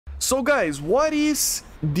So guys, what is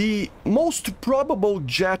the most probable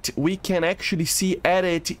jet we can actually see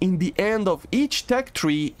added in the end of each tech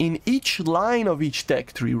tree, in each line of each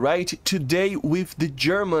tech tree, right? Today with the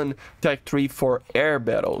German tech tree for air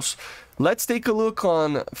battles. Let's take a look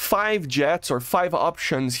on 5 jets or 5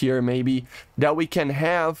 options here maybe that we can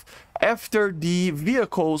have after the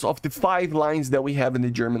vehicles of the 5 lines that we have in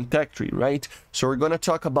the German tech tree, right? So we're going to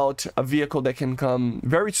talk about a vehicle that can come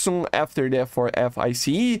very soon after the F4F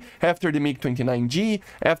ICE, after the MiG-29G,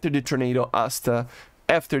 after the Tornado Asta,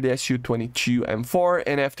 after the Su-22 M4,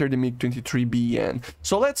 and after the MiG-23 BN.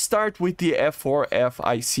 So let's start with the F4F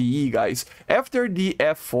ICE, guys. After the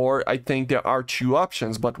F4, I think there are 2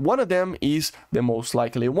 options, but one of them is the most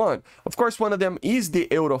likely one. Of course, one of them is the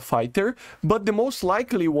Eurofighter, but the most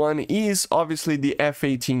likely one is obviously the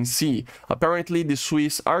F-18C. Apparently, the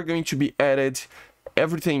Swiss are going to be added.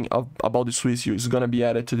 Everything about the Swiss is going to be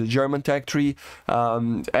added to the German tech tree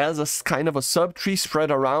as a kind of a sub-tree spread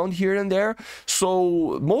around here and there.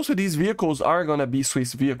 So most of these vehicles are going to be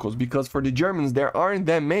Swiss vehicles because for the Germans there aren't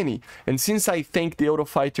that many. And since I think the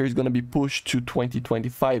Eurofighter is going to be pushed to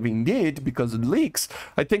 2025 indeed because of the leaks,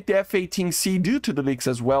 I think the F-18C, due to the leaks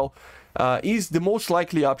as well, is the most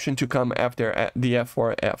likely option to come after the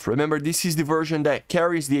F4F. Remember, this is the version that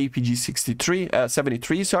carries the APG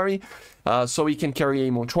 73, sorry. So it can carry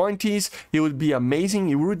AIM-120s. It would be amazing.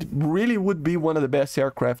 It really would be one of the best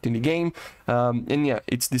aircraft in the game. And yeah,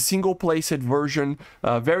 it's the single-placed version.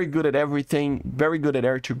 Very good at everything. Very good at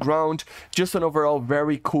air-to-ground. Just an overall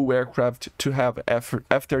very cool aircraft to have after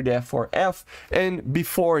the F4F and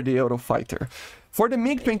before the Eurofighter. For the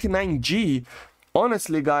MiG-29G,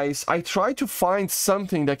 honestly, guys, I try to find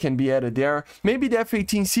something that can be added there. Maybe the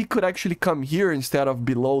F-18C could actually come here instead of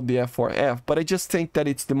below the F4F, but I just think that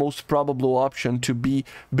it's the most probable option to be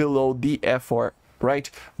below the F4,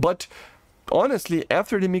 right? But honestly,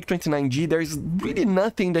 after the MiG-29G, there's really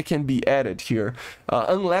nothing that can be added here.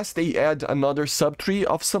 Unless they add another subtree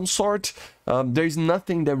of some sort, there's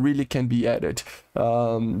nothing that really can be added.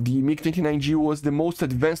 The MiG-29G was the most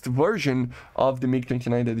advanced version of the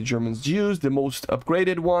MiG-29 that the Germans used, the most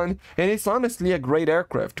upgraded one, and it's honestly a great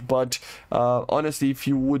aircraft. But honestly, if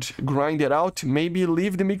you would grind it out, maybe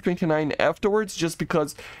leave the MiG-29 afterwards, just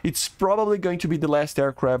because it's probably going to be the last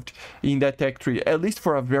aircraft in that tech tree, at least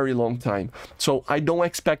for a very long time. So I don't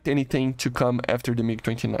expect anything to come after the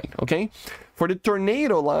MiG-29, okay? For the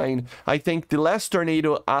Tornado line, I think the last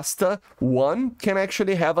Tornado Asta 1 can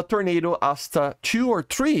actually have a Tornado Asta 2 or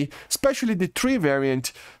 3, especially the 3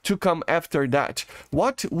 variant, to come after that.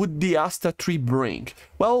 What would the Asta 3 bring?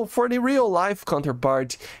 Well, for the real-life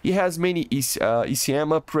counterpart, it has many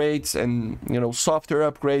ECM upgrades and, you know,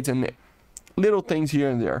 software upgrades and little things here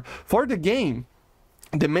and there. For the game,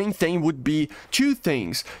 the main thing would be 2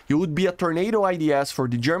 things. It would be a Tornado IDS for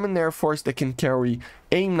the German Air Force that can carry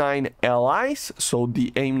AIM-9 LIs, so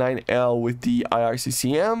the AIM-9L with the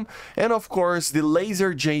IRCCM, and of course the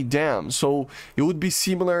laser JDAM. So it would be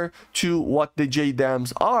similar to what the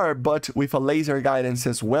JDAMs are, but with a laser guidance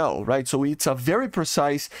as well, right? So it's a very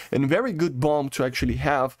precise and very good bomb to actually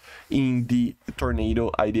have in the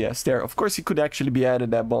Tornado IDS there. Of course, it could actually be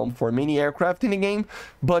added, that bomb, for many aircraft in the game,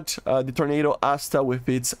 but the Tornado Asta with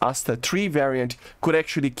its Asta 3 variant could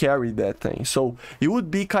actually carry that thing. So it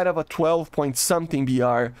would be kind of a 12 point something BR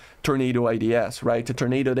Tornado IDS, right? A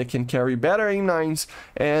Tornado that can carry better AIM-9s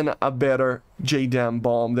and a better JDAM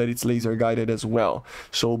bomb that it's laser guided as well.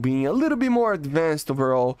 So being a little bit more advanced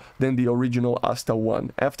overall than the original Asta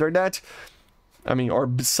 1. After that, I mean, or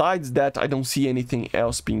besides that, I don't see anything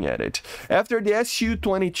else being added. After the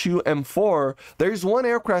Su-22 M4, there's one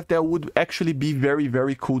aircraft that would actually be very,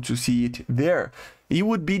 very cool to see it there. It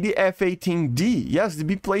would be the F-18D. Yes, the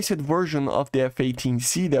B-placed version of the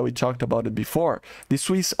F-18C that we talked about it before. The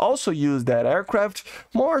Swiss also use that aircraft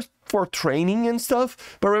more for training and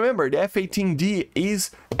stuff, but remember, the F-18D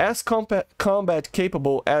is as combat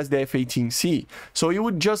capable as the F-18C, so it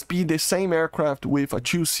would just be the same aircraft with a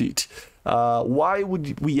 2-seat. Why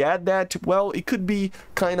would we add that? Well, it could be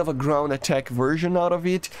kind of a ground attack version out of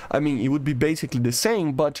it. I mean, it would be basically the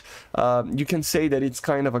same, but you can say that it's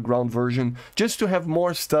kind of a ground version just to have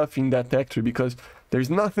more stuff in that tech tree, because there's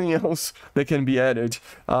nothing else that can be added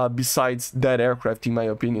besides that aircraft, in my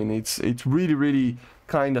opinion. It's really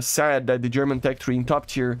kind of sad that the German tech tree in top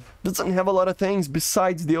tier doesn't have a lot of things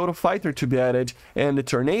besides the Eurofighter to be added and the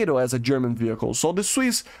Tornado as a German vehicle. So the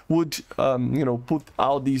Swiss would, you know, put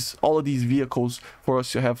all of these vehicles for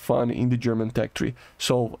us to have fun in the German tech tree.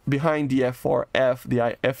 So behind the F4F,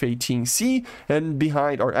 the F-18C, and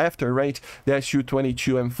behind or after, right, the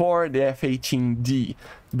Su-22 M4, the F-18D,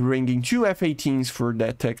 bringing 2 F-18s for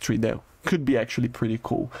that tech tree that could be actually pretty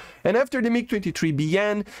cool. And after the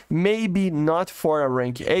MiG-23BN, maybe not for a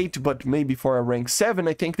rank 8, but maybe for a rank 7,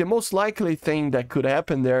 I think the most likely thing that could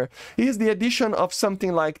happen there is the addition of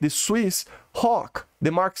something like the Swiss Hawk,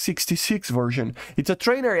 the Mark 66 version. It's a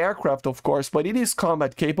trainer aircraft, of course, but it is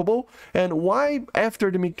combat capable. And why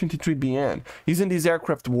after the MiG-23BN? Isn't this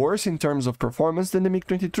aircraft worse in terms of performance than the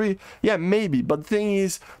MiG-23? Yeah, maybe, but the thing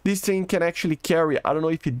is, this thing can actually carry, I don't know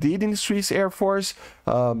if it did in the Swiss Air Force,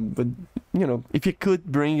 but, you know, if it could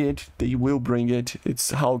bring it, they will bring it.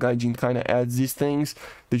 It's how Gaijin kind of adds these things.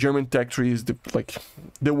 The German Tech Tree is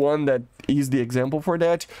the one that is the example for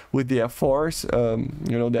that, with the F4s,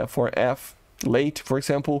 you know, the F4F late, for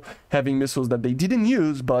example, having missiles that they didn't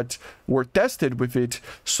use but were tested with it,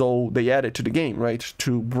 so they added to the game, right,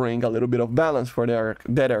 to bring a little bit of balance for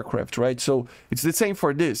that aircraft, right? So it's the same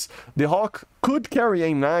for this. The Hawk could carry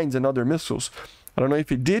AIM-9s and other missiles. I don't know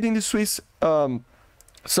if it did in the Swiss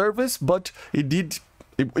service, but it did.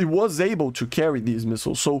 It was able to carry these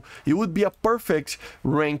missiles, so it would be a perfect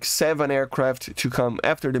rank 7 aircraft to come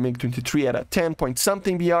after the MiG-23 at a 10 point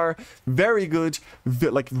something BR. Very good,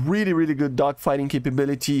 like really good dogfighting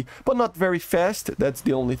capability, but not very fast, that's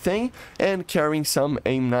the only thing, and carrying some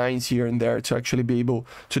AIM-9s here and there to actually be able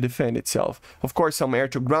to defend itself. Of course, some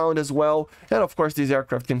air-to-ground as well, and of course this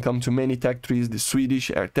aircraft can come to many tech trees, the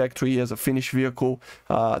Swedish Air Tech Tree as a Finnish vehicle,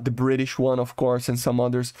 the British one, of course, and some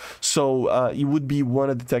others. So it would be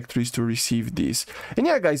one of the tech trees to receive this. And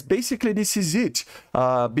yeah, guys, basically this is it.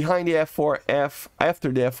 Behind the F4F,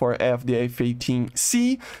 after the F4F, the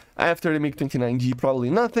F-18C, after the MiG-29G, probably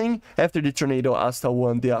nothing. After the Tornado Asta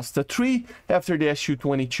 1, the Asta 3. After the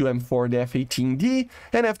Su-22M4, the F-18D.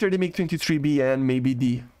 And after the MiG-23BN, maybe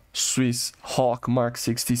the Swiss Hawk Mark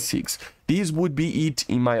 66. These would be it,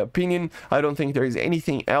 in my opinion. I don't think there is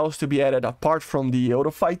anything else to be added apart from the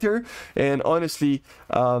Eurofighter. And honestly,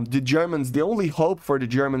 the Germans, the only hope for the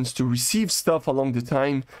Germans to receive stuff along the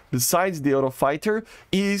time besides the Eurofighter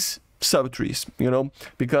is sub-trees, you know,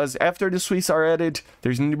 because after the Swiss are added,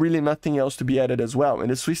 there's really nothing else to be added as well. And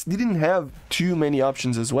the Swiss didn't have too many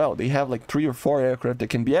options as well. They have like 3 or 4 aircraft that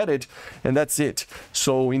can be added, and that's it.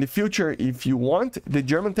 So in the future, if you want the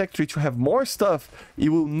German tech tree to have more stuff, it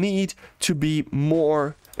will need to be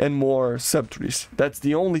more and more sub-trees. That's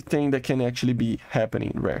the only thing that can actually be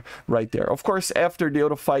happening right there. Of course, after the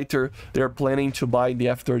Eurofighter, they're planning to buy the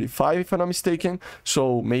F-35, if I'm not mistaken.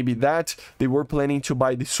 So maybe that. They were planning to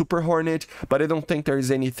buy the Super Hornet, but I don't think there is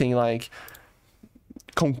anything like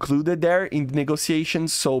concluded there in the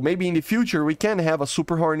negotiations. So maybe in the future we can have a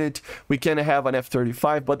Super Hornet, we can have an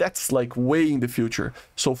F-35, but that's like way in the future.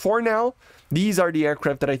 So for now, these are the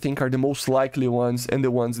aircraft that I think are the most likely ones and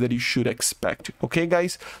the ones that you should expect. Okay,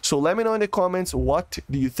 guys? So let me know in the comments what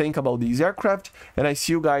do you think about these aircraft, and I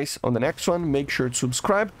see you guys on the next one. Make sure to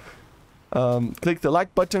subscribe, click the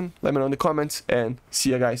like button, let me know in the comments, and see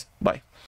you guys. Bye.